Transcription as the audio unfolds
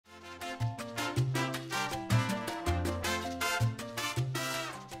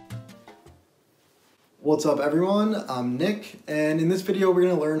What's up everyone, I'm Nick, and in this video we're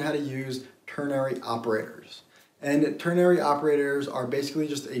going to learn how to use ternary operators. And ternary operators are basically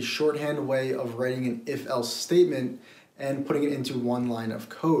just a shorthand way of writing an if-else statement and putting it into one line of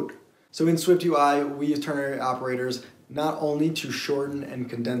code. So in SwiftUI we use ternary operators not only to shorten and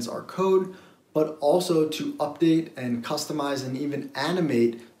condense our code, but also to update and customize and even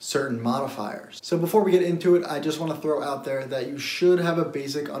animate certain modifiers. So before we get into it, I just want to throw out there that you should have a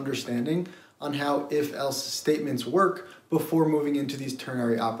basic understanding on how if-else statements work before moving into these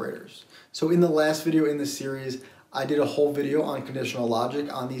ternary operators. So in the last video in this series, I did a whole video on conditional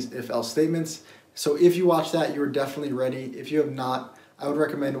logic on these if-else statements. So if you watched that, you're definitely ready. If you have not, I would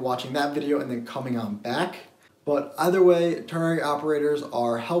recommend watching that video and then coming on back. But either way, ternary operators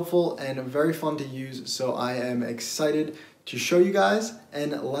are helpful and very fun to use, so I am excited to show you guys,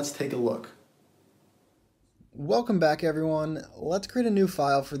 and let's take a look. Welcome back everyone. Let's create a new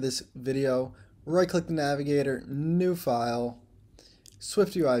file for this video. Right-click the navigator, new file,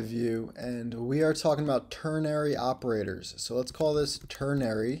 SwiftUI view, and we are talking about ternary operators. So let's call this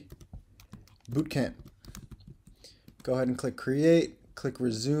ternary bootcamp. Go ahead and click create, click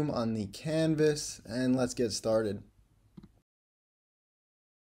resume on the canvas, and let's get started.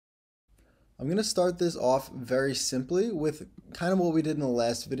 I'm going to start this off very simply with kind of what we did in the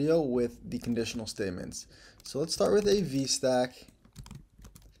last video with the conditional statements. So let's start with a VStack.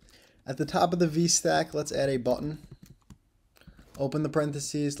 At the top of the VStack, let's add a button. Open the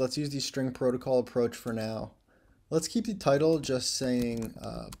parentheses. Let's use the string protocol approach for now. Let's keep the title just saying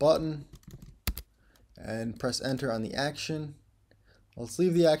button and press enter on the action. Let's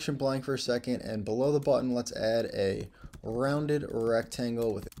leave the action blank for a second, and below the button, let's add a rounded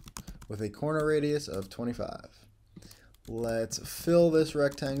rectangle with a corner radius of 25. Let's fill this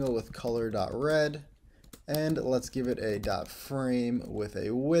rectangle with color.red, and let's give it a .frame with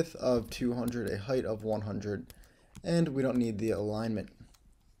a width of 200, a height of 100, and we don't need the alignment.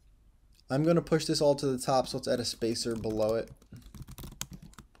 I'm going to push this all to the top, so let's add a spacer below it.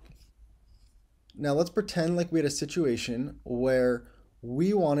 Now let's pretend like we had a situation where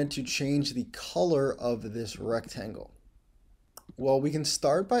we wanted to change the color of this rectangle. Well, we can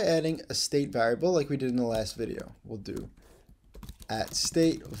start by adding a state variable like we did in the last video. We'll do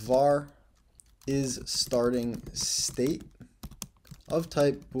 @state var is starting state of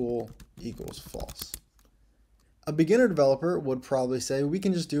type bool equals false. A beginner developer would probably say we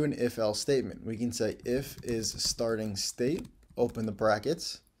can just do an if-else statement. We can say if is starting state, open the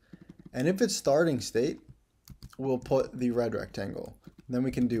brackets, and if it's starting state, we'll put the red rectangle. Then we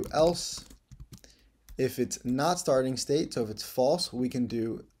can do else. If it's not starting state, so if it's false, we can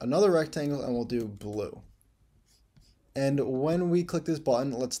do another rectangle and we'll do blue. And when we click this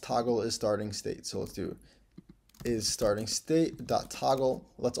button, let's toggle is starting state. So let's do is starting state dot toggle.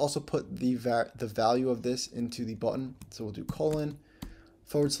 Let's also put the value of this into the button. So we'll do :/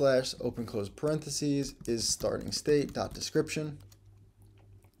 open close parentheses is starting state dot description.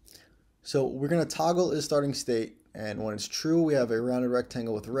 So we're going to toggle is starting state, and when it's true we have a rounded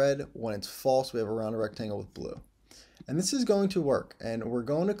rectangle with red. When it's false we have a rounded rectangle with blue. And this is going to work, and we're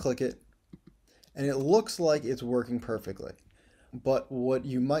going to click it, and it looks like it's working perfectly. But what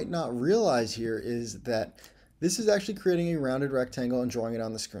you might not realize here is that this is actually creating a rounded rectangle and drawing it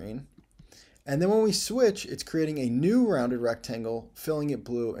on the screen. And then when we switch, it's creating a new rounded rectangle, filling it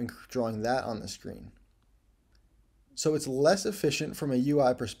blue and drawing that on the screen. So it's less efficient from a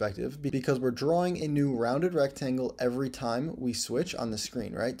UI perspective because we're drawing a new rounded rectangle every time we switch on the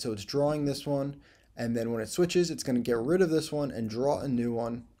screen, right? So it's drawing this one, and then when it switches, it's going to get rid of this one and draw a new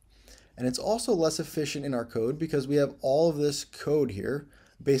one. And it's also less efficient in our code because we have all of this code here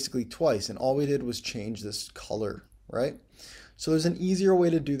basically twice, and all we did was change this color, right? So there's an easier way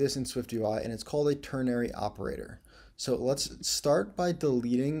to do this in SwiftUI, and it's called a ternary operator. So let's start by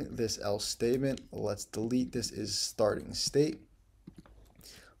deleting this else statement. Let's delete this is starting state.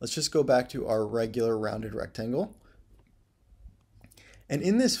 Let's just go back to our regular rounded rectangle. And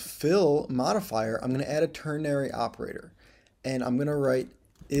in this fill modifier, I'm going to add a ternary operator. And I'm going to write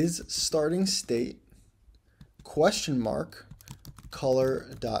is starting state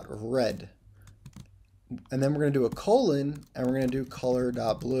 $color.red. And then we're going to do a colon, and we're going to do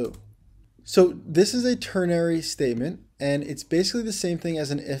color.blue. So this is a ternary statement, and it's basically the same thing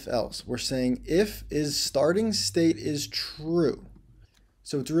as an if-else. We're saying if is starting state is true.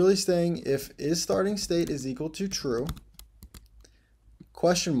 So it's really saying if is starting state is equal to true,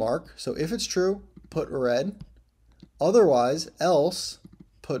 question mark. So if it's true, put red. Otherwise, else,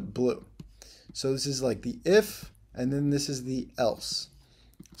 put blue. So this is like the if, and then this is the else.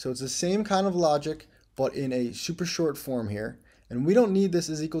 So it's the same kind of logic, but in a super short form here. And we don't need this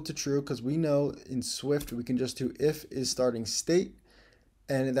is equal to true because we know in Swift we can just do if is starting state,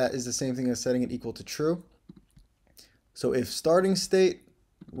 and that is the same thing as setting it equal to true. So if starting state,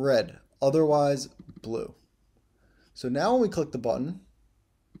 red, otherwise blue. So now when we click the button,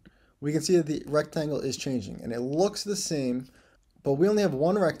 we can see that the rectangle is changing and it looks the same, but we only have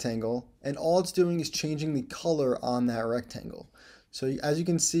one rectangle and all it's doing is changing the color on that rectangle. So as you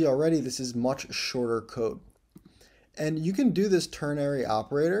can see already, this is much shorter code. And you can do this ternary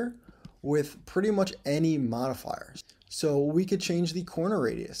operator with pretty much any modifiers. So we could change the corner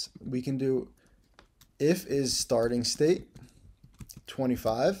radius. We can do if is starting state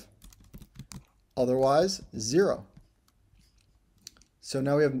 25, otherwise 0. So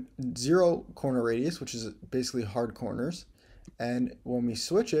now we have 0 corner radius, which is basically hard corners. And when we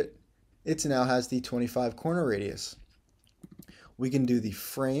switch it, it now has the 25 corner radius. We can do the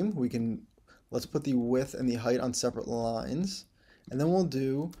frame. Let's put the width and the height on separate lines. And then we'll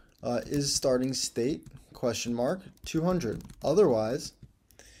do is starting state, question mark, 200. Otherwise,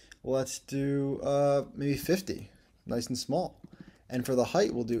 let's do maybe 50, nice and small. And for the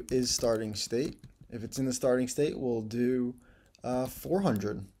height, we'll do is starting state. If it's in the starting state, we'll do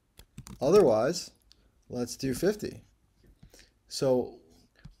 400. Otherwise, let's do 50. So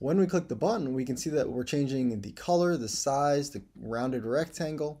when we click the button, we can see that we're changing the color, the size, the rounded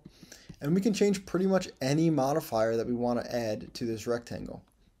rectangle, and we can change pretty much any modifier that we want to add to this rectangle.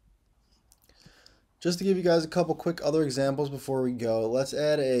 Just to give you guys a couple quick other examples before we go, let's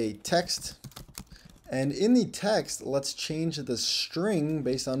add a text. And in the text, let's change the string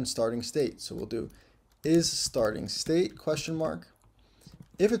based on starting state. So we'll do is starting state, question mark.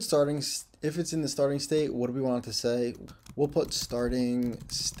 If it's in the starting state, what do we want it to say? We'll put starting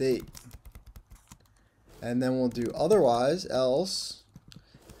state. And then we'll do otherwise, else.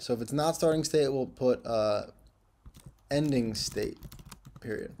 So if it's not starting state, we'll put ending state,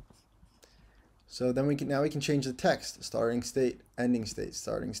 period. So then we can change the text, starting state, ending state,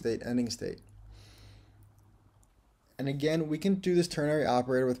 starting state, ending state. And again, we can do this ternary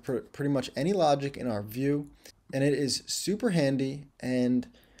operator with pretty much any logic in our view, and it is super handy, and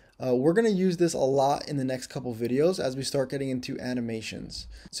we're going to use this a lot in the next couple videos as we start getting into animations.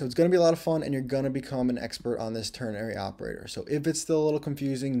 So it's going to be a lot of fun, and you're going to become an expert on this ternary operator. So if it's still a little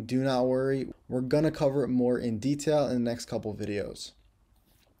confusing, do not worry. We're going to cover it more in detail in the next couple videos.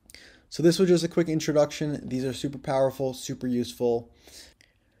 So this was just a quick introduction. These are super powerful, super useful.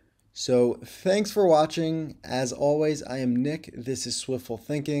 So thanks for watching. As always, I am Nick. This is Swiftful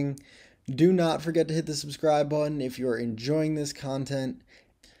Thinking. Do not forget to hit the subscribe button if you are enjoying this content.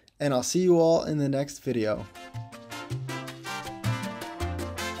 And I'll see you all in the next video.